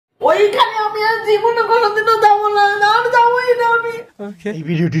ওইখানে আমি আর জীবনে কোনোদিনও যাবো না, আর যাবোই না আমি। এই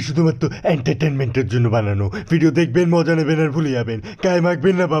ভিডিওটি শুধুমাত্র এন্টারটেনমেন্টের জন্য বানানো। ভিডিও দেখবেন, মজা নেবেন আর ভুলে যাবেন, গায়ে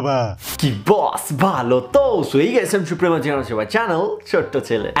মাখবেন না বাবা। কি বস ভালো তো? সই গেছেন সুপ্রিমো চ্যানেল ছোট্ট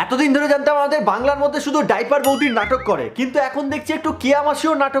ছেলে। এতদিন ধরে জানতাম আমাদের বাংলার মধ্যে শুধু ডাইপার বৌদির নাটক করে, কিন্তু এখন দেখছি একটু কেয়া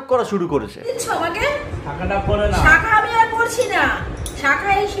মাসিও নাটক করা শুরু করেছে। আমাকে শাখাটা পরে না, শাখা আমি আর পড়ছি না,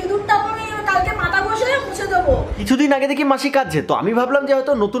 শাখায় সিঁদুরটা পরে কালকে মাথা ঘষে মুছে দেবো। কিছুদিন আগে দেখি মাসি কাঁদছে, তো আমি ভাবলাম যে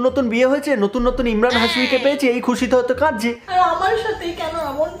হয়তো নতুন নতুন বিয়ে হয়েছে, নতুন নতুন ইমরান হাসমিকে পেয়েছে, এই খুশিতে হয়তো কাঁদছে। আর আমার সাথে কেন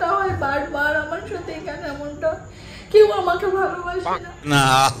এমনটা হয় বারবার? আমার সাথে কেন এমনটা? কেউ আমাকে ভালোবাসে না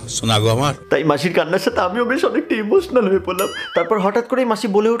শোনা গো আমার। তাই মাসির কান্নার সাথে আমিও বেশ অনেকটা ইমোশনাল হয়ে পড়লাম। তারপর হঠাৎ করে মাসি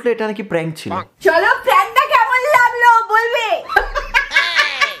বলে উঠলো এটা নাকি প্র্যাঙ্ক ছিল। চলো প্র্যাঙ্কটা কেমন লাগলো বলবে?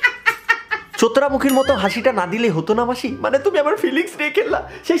 চোতরামুখীর মতো হাসিটা না দিলে হতো না মাসি? মানে তুমি আমার ফিলিংস নিয়ে খেললা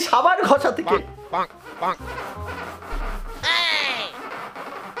সেই সাবার ঘষা থেকে।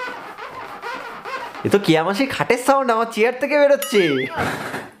 এ তো কেয়া মাসির খাটের সাউন্ড আমার চেয়ার থেকে বেরোচ্ছে।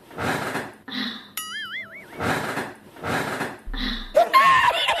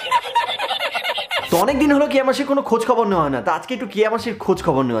 তো অনেকদিন হলো কেয়া মাসির কোনো খোঁজ খবর নেওয়া হয় না, তো আজকে একটু কেয়া মাসির খোঁজ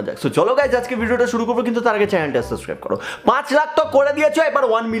খবর নেওয়া যাক। সো চলো গাইজ, আজকে ভিডিওটা শুরু করবো, কিন্তু তার আগে চ্যানেলটা সাবস্ক্রাইব করো। 5 লাখ তো করে দিয়েছো, এবার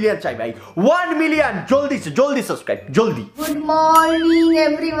 1 মিলিয়ন চাই ভাই, 1 মিলিয়ন। জলদি সাবস্ক্রাইব, জলদি। Good morning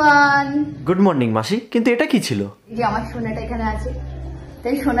everyone. Good morning মাসি, কিন্তু এটা কি ছিল? যে আমার সোনাটা এখানে আছে,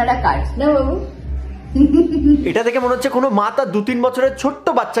 তাই সোনাটা কাট না বাবু। এটা দেখে মনে হচ্ছে কোনো মা তার 2-3 বছরের ছোট্ট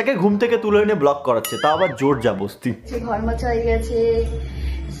বাচ্চাকে ঘুম থেকে তুলে এনে ব্লক করাচ্ছে, তাও আবার জোর জাবস্তি। ঘর মোছা হয়ে গেছে,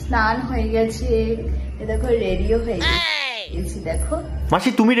 স্নান হয়ে গেছে, দেখো রেডিও হয়ে গেছে। দেখো মাসি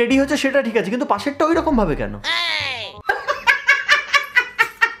তুমি রেডি হয়েছো সেটা ঠিক আছে, কিন্তু পাশেরটা ওই রকম ভাবে কেন?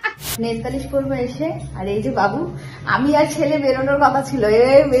 নেল পালিশ করবো এসে। আর এই যে বাবু, আমি আর ছেলে বেরোনোর কথা ছিল,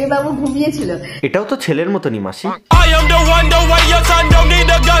 এই বাবু ঘুমিয়েছিল। এটাও তো ছেলের মতনই মাসি।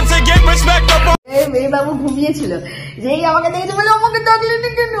 এই বাবু ঘুমিয়েছিল, যেই আমাকে দেখেছে বলে আমাকে ডাকলে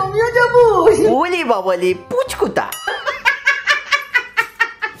নাকি আমিও যাবো। ওলি বাবালি পুচকুতা।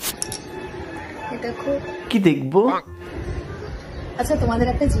 দেখো কি দেখবো? আচ্ছা তোমাদের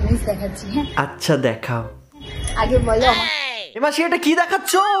একটা জিনিস দেখাচ্ছি। হ্যাঁ আচ্ছা দেখাও। আগে বলো এ মাসি এটা কি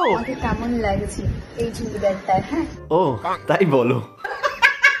দেখাচ্ছ? আমাকে কেমন লাগছে এই চুড়িদারটা? হ্যাঁ ও তাই বলো।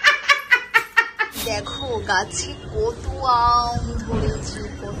 দেখো গাছে কত আম ধরেছে,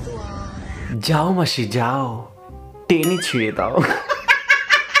 কত আম। যাও মাসি যাও, টেনে ছিঁড়ে দাও।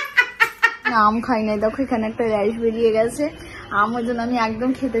 আম খাই নাই, দেখো এখানে একটা র্যাশ বেরিয়ে গেছে। আমার জন্য আমি একদম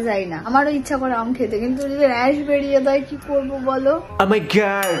খেতে চাই না, আমারও ইচ্ছা করে আম খেতে, কিন্তু যদি র্যাশ বেরিয়ে দেয় কি করবো বলো? ও মাই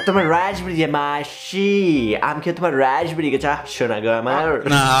গড, তোমার র্যাশ বেরিয়ে মাসি, আম খেয়ে তোমার র্যাশ বেরিয়ে গেছে। শোনা গো আমার,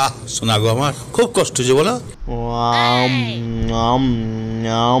 না শোনা গো আমার, খুব কষ্ট হচ্ছে বলো।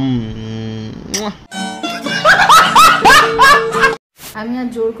 আমি আর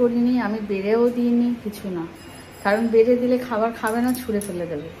জোর করিনি, আমি বেড়েও দিইনি কিছু না, কারণ বেড়ে দিলে খাবার খাবে না, ছুঁড়ে ফেলে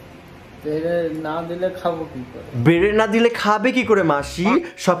দেবে। বেড়ে না দিলে খাবে কি করে মাসি?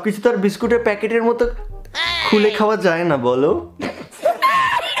 সবকিছু তো আর বিস্কুটের প্যাকেটের মতো খুলে খাওয়া যায় না বলো।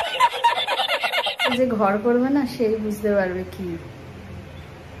 যে ঘর করবে না সেই বুঝতে পারবে কি।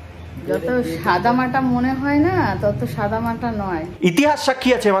 যত সাদা মাটা মনে হয় না, তত সাদা মাটা নয়। ইতিহাস সাক্ষী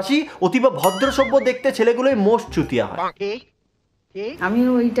আছে মাসি, অতীব ভদ্র সভ্য দেখতে ছেলেগুলোই মোস্ট চুতিয়া হয়। আমি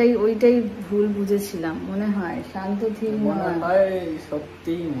ওইটাই ভুল বুঝেছিলাম মনে হয়। শান্ত ধীর মনে হয়,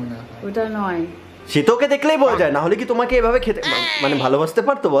 সত্যিই মনে হয় ওটা নয়। সে তোকে দেখলেই বোঝা যায়, না হলে কি তোমাকে এভাবে খেতে মানে ভালোবাসতে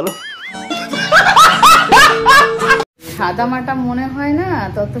পারতো বলো? সাদা মাটা মনে হয় না,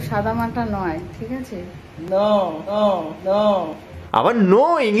 তত সাদা মাটা নয়, ঠিক আছে? আবার নো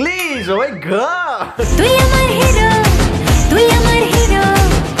ইংলিশ। ও মাই গড, তুই আমার হিরো, তুই আমার হিরো,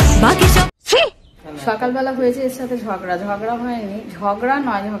 বাকি সব সকালবেলা হয়েছে এর সাথে ঝগড়া হয়নি, ঝগড়া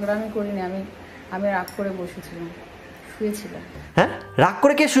আমি করিনি। আমি রাগ করে বসেছিলাম, শুয়েছিলাম। হ্যাঁ রাগ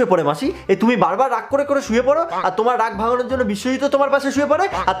করে কে শুয়ে পড়ে মাসি? এই তুমি বারবার রাগ করে করে শুয়ে পড়ো, আর তোমার রাগ ভাঙানোর জন্য বিশ্বজিৎ তোমার পাশে শুয়ে পড়ে,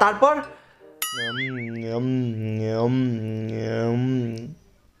 আর তারপর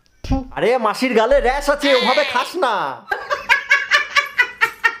আরে মাসির গালে র্যাশ আছে, ওভাবে খাস না।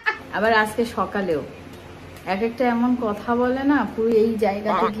 আবার আজকে সকালেও এক একটা এমন কথা বলে না, পুরো এই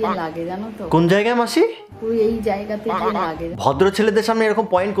জায়গাতে গিয়ে লাগে, জানো তো? কোন জায়গায় মাসি? পুরো এই জায়গাতে গিয়ে লাগে। ভদ্র ছেলেদের সামনে এরকম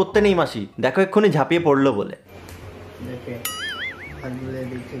পয়েন্ট করতে নেই মাসি, দেখো এক্ষুনি ঝাঁপিয়ে পড়লো বলে।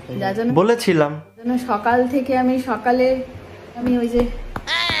 বলেছিলাম সকাল থেকে আমি ওই যে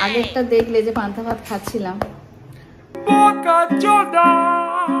আগেরটা দেখলে যে পান্তা ভাত খাচ্ছিলাম,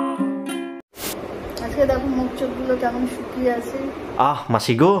 আজকে দেখো মুখ চোখ গুলো কেমন শুকিয়ে আছে। আহ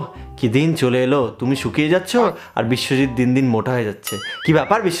মাসি গো, কি দিন চলে এলো, তুমি শুকিয়ে যাচ্ছ আর বিশ্বজিৎ দিন দিন মোটা হয়ে যাচ্ছে। কি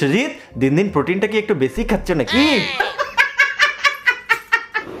ব্যাপার বিশ্বজিৎ, দিন দিন প্রোটিনটা কি একটু বেশি খাচ্ছ নাকি?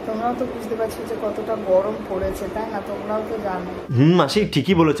 তোমরাও তো বুঝতে পারছো যে কতটা গরম পড়েছে, তাই না? তোমরাও তো জানো। মাসি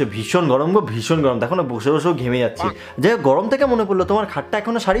ঠিকই বলেছে, ভীষণ গরম গো, ভীষণ গরম। দেখো না বসে বসেও ঘেমে যাচ্ছি। যাই হোক, গরম থেকে মনে পড়লো, তোমার খাটটা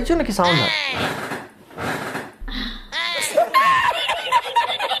এখনো সারিয়েছো নাকি সাউন্ড হয়?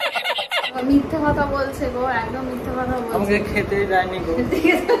 মিথ্যে কথা বলছে গো, একদম মিথ্যে কথা বলছে। আমাকে খেতে যায়নি গো।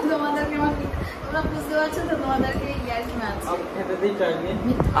 তোমাদেরকে তোমরা বুঝতে পারছো তো, তোমাদেরকে ইয়ার্কি মারছে। খেতেই চাইনি।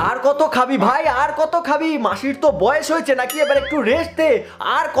 আর কত খাবি ভাই, আর কত খাবি? মাসির তো বয়স হয়েছে নাকি, এবার একটু রেস্ট দে।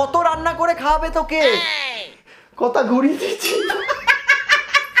 আর কত রান্না করে খাওয়াবে তোকে? কথা ঘুরিয়ে দিচ্ছি।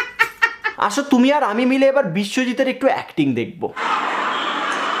 আসো তুমি আর আমি মিলে এবার বিশ্বজিতের একটু অ্যাক্টিং দেখবো।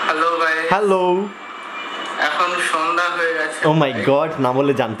 হ্যালো ভাই, হ্যালো। এখন সন্ধ্যা হয়ে গেছে। ও মাই গড, না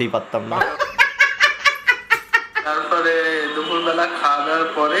বলে জানতেই পারতাম না। তারপরে দুপুরবেলা খাওয়া দাওয়ার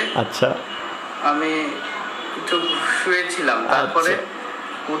পরে আচ্ছা আমি একটু শুয়েছিলাম, তারপরে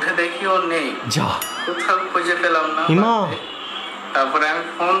উঠে দেখি ও নেই, যা, কোথাও খুঁজে পেলাম না। হিমা। তারপরে আমি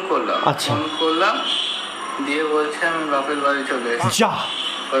ফোন করলাম, আচ্ছা। ফোন করলাম দিয়ে বলছে আমি বাপের বাড়ি চলে এসেছি। যা,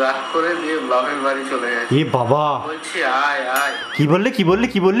 রাগ করে দিয়ে বাপের বাড়ি চলে গেছে। এ বাবা, বলছি আয় আয়, কি বললি কি বললি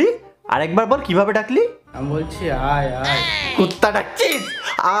কি বললি? আরেকবার বল, কিভাবে ডাকলি? আমি বলছি আয় আয়। কুত্তা ডাকছিস?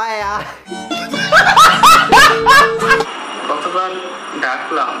 আয় আয়। কতবার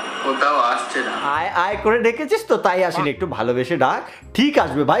ডাকলাম, কোথাও আসছে না। আয় আয় করে ডেকেছিস তো, তাই আসিনি। একটু ভালোবেসে ডাক, ঠিক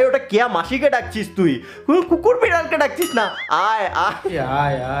আসবে ভাই। ওটা কেয়া মাসিকে ডাকছিস তুই, কোনো কুকুর বিড়ালকে ডাকছিস না। আয় আয়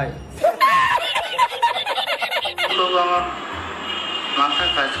আয় আয়। তো আমার মাথা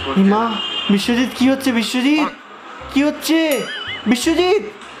কাজ করছে হিমা, না। বিশ্বজিৎ কি হচ্ছে? বিশ্বজিৎ কি হচ্ছে? বিশ্বজিৎ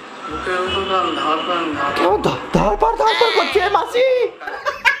বুকের উপর ধরপড় কেউ ধরপড় করছে মাসি।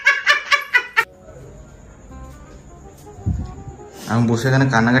 আমি বসে এখানে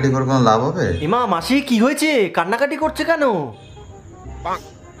কান্নাকাটি করে কোনো লাভ হবে? হিমা, মাসি কি হয়েছে? কান্নাকাটি করছে কেন?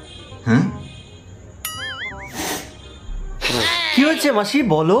 হুম, কি হয়েছে মাসি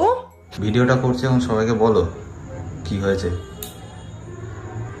বলো? ভিডিওটা করছি এখন, সবাইকে বলো কি হয়েছে।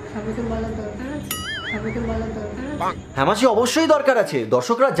 সবাইকে বলার দরকার আছে, সবাইকে বলার দরকার আছে। হ্যাঁ মাসি, অবশ্যই দরকার আছে।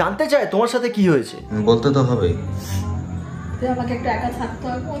 দর্শকরা জানতে চায় তোমার সাথে কি হয়েছে। বলতে তো হবেই। তুই আমাকে একটু একা থাকতে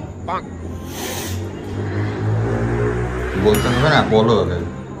হবে। বলতে হবে না, বলো আগে।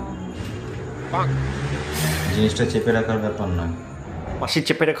 জিনিসটা চেপে রাখার ব্যাপার নয়। মাসি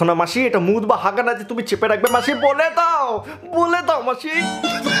চেপে রেখো না মাসি, এটা মুদ বা হাগান আছে, তুমি চেপে রাখবে মাসি। বলে দাও মাসি।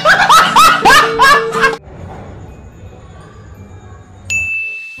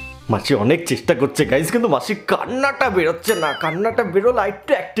 মাসি অনেক চেষ্টা করছে গাইস, কিন্তু মাসি কান্নাটা বেরোচ্ছে না। কান্নাটা বেরোলে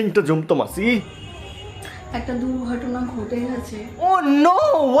একটু অ্যাক্টিংটা জমতো মাসি। একটা দুর্ঘটনা ঘটে গেছে। ও no,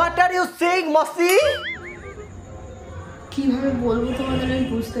 what are you saying মাসি? কিভাবে বলবো তোমাদের আমি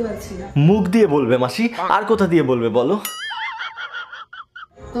বুঝতে পারছি না। মুখ দিয়ে বলবে মাসি, আর কোথা দিয়ে বলবে বলো?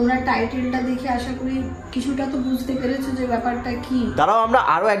 তোমরা টাইটেলটা দেখে আশা করি কিছুটা তো বুঝতে পেরেছো যে ব্যাপারটা কি। দাঁড়াও, আমরা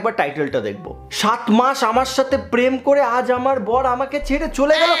আরো একবার টাইটেলটা দেখবো। 7 মাস আমার সাথে প্রেম করে আজ আমার বর আমাকে ছেড়ে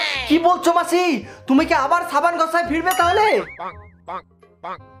চলে গেল। কি বলছো মাসি? তুমি কি আবার সাবান ঘষায় ফিরবে তাহলে?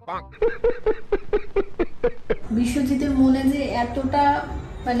 বিশ্বজিতের মনে যে এতটা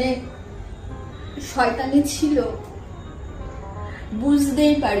মানে শয়তানি ছিল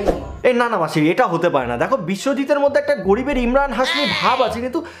বুঝতেই পারিনি। এই না না মাসি, এটা হতে পারে না। দেখো, বিশ্বজিতের মধ্যে একটা গরিবের ইমরান হাসমি ভাব আছে,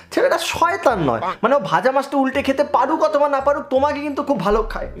 কিন্তু ছেলেটা শয়তান নয়। মানে ও ভাজা মাছটা উল্টে খেতে পারুক অথবা না পারুক, তোমাকে কিন্তু খুব ভালো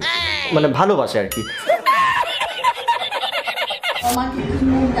খায়, মানে ভালোবাসে আর কি। আমাকে কি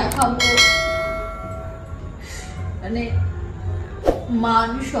মুখ দেখাবো, মানে মান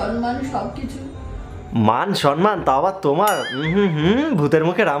সম্মান সবকিছু। মান সম্মান তা আবার তোমার? ভূতের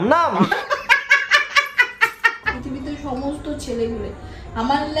মুখে রাম নাম। পৃথিবীতে সমস্ত ছেলেগুলো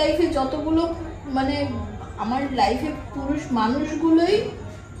আমার লাইফে যতগুলো মানে আমার লাইফে পুরুষ মানুষগুলোই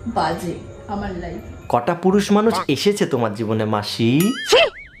বাজে। আমার লাইফে কটা পুরুষ মানুষ এসেছে তোমার জীবনে মাসি?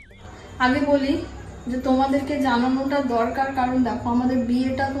 আগে বলি যে তোমাদেরকে জানানোটা দরকার, কারণ দেখো আমাদের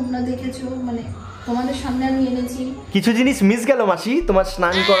বিয়েটা তোমরা দেখেছো, মানে তোমাদের সামনে আমি এনেছি। কিছু জিনিস মিস গেল মাসি। তোমার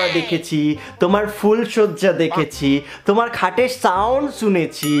স্নান করা দেখেছি, তোমার ফুল সজ্জা দেখেছি, তোমার খাটের সাউন্ড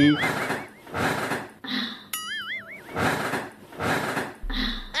শুনেছি।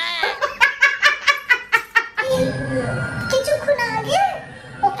 কিছুক্ষণ আগে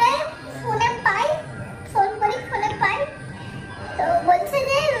ওকে ফোনে পাই, ফোন করি ফোনে পাই, তো বলছে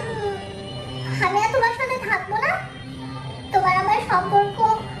যে আমি আর তোমার সাথে থাকবো না, তোমার আমার সম্পর্ক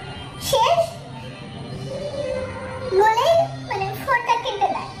শেষ বলেই মানে ফোনটা কেটে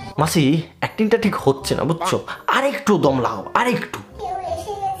দেয়। মাসি অ্যাক্টিংটা ঠিক হচ্ছে না বুঝছো, আরেকটু দম লাগাও, আরেকটু। কেউ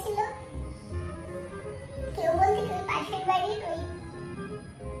এসে গেছিল, কেউ বলছে তুই পাশের বাড়ির ওই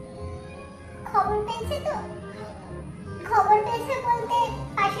খবর পেয়েছে, তো খবর পেয়েছে বলতে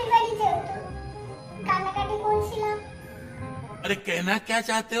পাশের বাড়ি যেহেতু কান্নাকাটি করছিলাম, अरे कहना क्या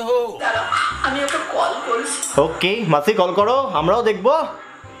चाहते हो? আমি ওকে কল করছি। ওকে মাসি কল করো, আমরাও দেখবো।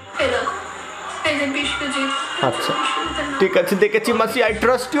 এই দেখো, এই যে বিশ্বজিৎ। আচ্ছা ঠিক আছে, দেখেছি মাসি, আই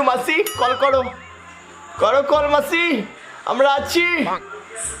ট্রাস্ট ইউ মাসি। কল করো, করো কল মাসি, আমরা আছি।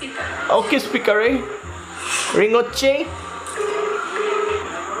 ওকে স্পিকারে রিং হচ্ছে।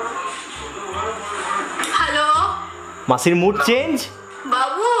 হ্যালো মাসির মুড চেঞ্জ।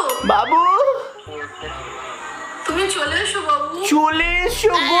 বাবু, বাবু তুমি চলে এসো বাবু। চলে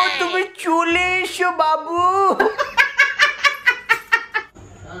এসো গো, তুমি চলে এসো বাবু।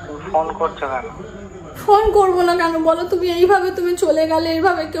 ফোন করছো কেন? ফোন করবো না কেন বলো? তুমি এইভাবে তুমি চলে গেলে,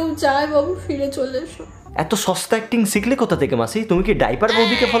 এইভাবে কেউ যায় বাবু? ফিরে চলে এসো। এত সস্তা অ্যাক্টিং শিখলে কোথা থেকে মাসি? তুমি কি ডাইপার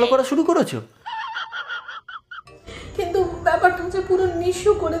বৌদিকে ফলো করা শুরু করেছো? কিন্তু ব্যাপারটা হচ্ছে পুরো নিঃস্ব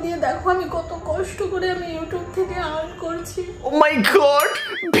করে দিয়ে দেখো আমি কত কষ্ট করে আমি ইউটিউব থেকে আর্ন করছি। ও মাই গড,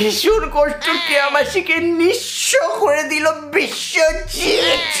 ভীষণ কষ্ট কেয়া মাসিকে নিঃস্ব করে দিল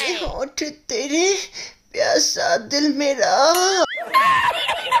বিশ্বজিৎ। হোঠ তেরে প্যাসা দিল মেরা।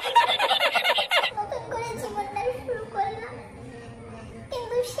 নতুন করে জীবনটা শুরু করলাম,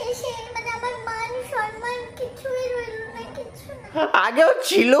 কিন্তু শেষে মানে আমার মান সম্মান কিছুই রইল না, কিছু না। আগেও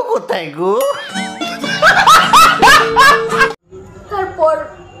ছিল কোথায় গো? তারপর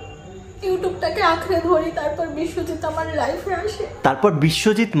ইউটিউবটাকে আঁকড়ে ধরি, তারপর বিশ্বজিৎ আমার লাইফে আসে। তারপর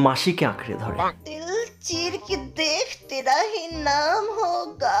বিশ্বজিৎ মাসিকে আঁকড়ে ধরে। দিল চির के देख तेरा ही नाम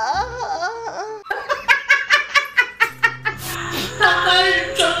होगा। টাকার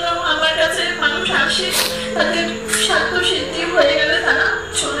জন্য আমার কাছে মানুষ আসে, তাদের স্বার্থ সিদ্ধি হয়ে গেলে তারা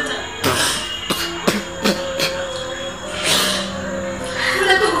চলে যায়।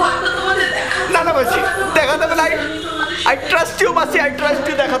 দেখো ঘরটা তোমাদের দেখা না না মাসি দেখাতে হবে না। আই ট্রাস্ট ইউ মাসি, আই ট্রাস্ট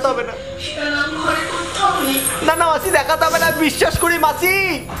ইউ। দেখাতে হবে না। ঘরে কোথাও নেই। না না মাসি দেখাতে হবে না, বিশ্বাস করি মাসি।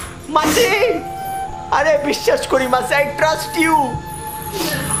 মাসি আরে বিশ্বাস করি মাসি, আই ট্রাস্ট ইউ।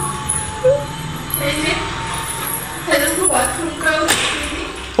 এই যে এরকম বাথরুমটাও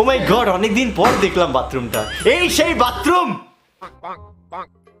ও মাই গড, অনেকদিন পর দেখলাম বাথরুমটা। এই সেই বাথরুম।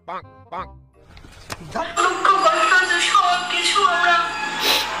 দুঃখ কষ্ট যে সব কিছু আমরা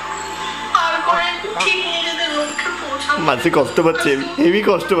পার করে ঠিক নিজেদের লক্ষ্যে পৌঁছাবো। মাসি কষ্ট পাচ্ছে, হেভি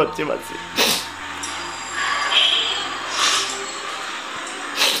কষ্ট পাচ্ছে মাসি।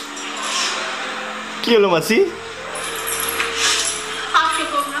 কি হলো মাসি? আসো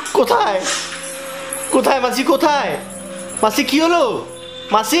তোমরা। কোথায় কোথায় মাসি, কোথায় মাসি? কি হলো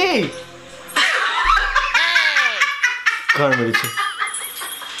মাসি? কার মেরেছে?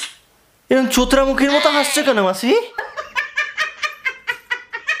 এরকম চোতরা মুখের মতো হাসছে কেন মাসি?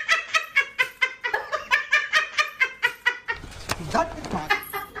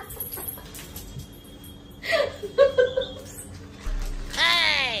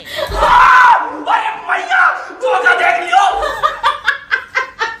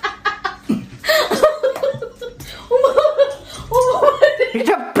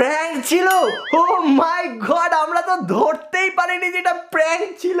 এটা প্র্যাঙ্ক ছিল। ও মাই গড, আমরা তো ধরতেই পারিনি যে এটা প্র্যাঙ্ক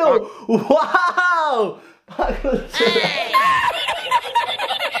ছিল। ওয়াও, পাগল ছেলে।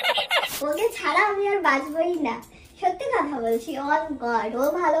 ওকে ছাড়া আমি আর বাঁচবই না, সত্যি কথা বলছি। অন গড, ও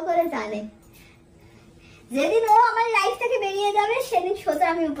ভালো করে জানে যেদিন ও আমার লাইফ থেকে বেরিয়ে যাবে সেদিন সোজা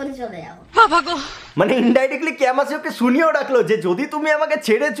আমি উপরে চলে যাবো। মানে ইনডাইরেক্টলি ক্যামাসি ওকে শুনিয়েও রাখলো যে যদি তুমি আমাকে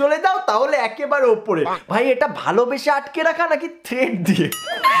ছেড়ে চলে যাও তাহলে একেবারে ওপরে। ভাই এটা ভালোবেসে আটকে রাখা নাকি থ্রেড দিয়ে?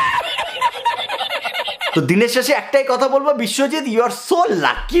 তো দিনের শেষে একটাই কথা বলবো, Biswajit you R so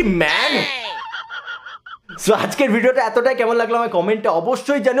lucky man. So আজকের ভিডিওটা এতটাই, কেমন লাগলো আমার কমেন্টে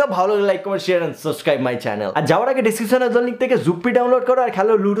অবশ্যই জানিও। ভালো লাগলে like comment share and subscribe my channel. আর যাওয়ার আগে ডেসক্রিপশনের লিংক থেকে জুপ্পি ডাউনলোড করো আর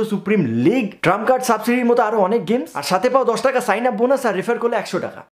খেলো ludo supreme league, Trump card সাবসিডির মতো আরো অনেক গেমস। আর সাথে পাও 10 টাকা সাইন আপ বোনাস আর রেফার করলে 100 টাকা।